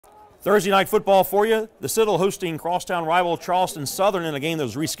Thursday night football for you. The Citadel hosting crosstown rival Charleston Southern in a game that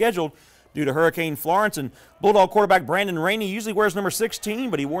was rescheduled due to Hurricane Florence. And Bulldog quarterback Brandon Rainey usually wears number 16,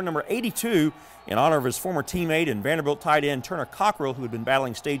 but he wore number 82 in honor of his former teammate and Vanderbilt tight end Turner Cockrell, who had been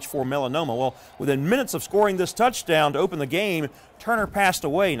battling stage 4 melanoma. Well, within minutes of scoring this touchdown to open the game, Turner passed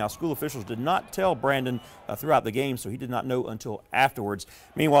away. Now, school officials did not tell Brandon throughout the game, so he did not know until afterwards.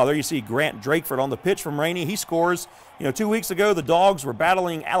 Meanwhile, there you see Grant Drakeford on the pitch from Rainey. He scores. 2 weeks ago, the Dogs were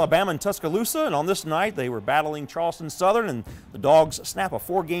battling Alabama and Tuscaloosa, and on this night, they were battling Charleston Southern, and the Dogs snap a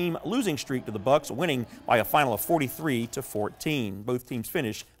 4-game losing streak to the Bucks, winning by a final of 43-14. Both teams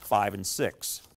finish 5-6.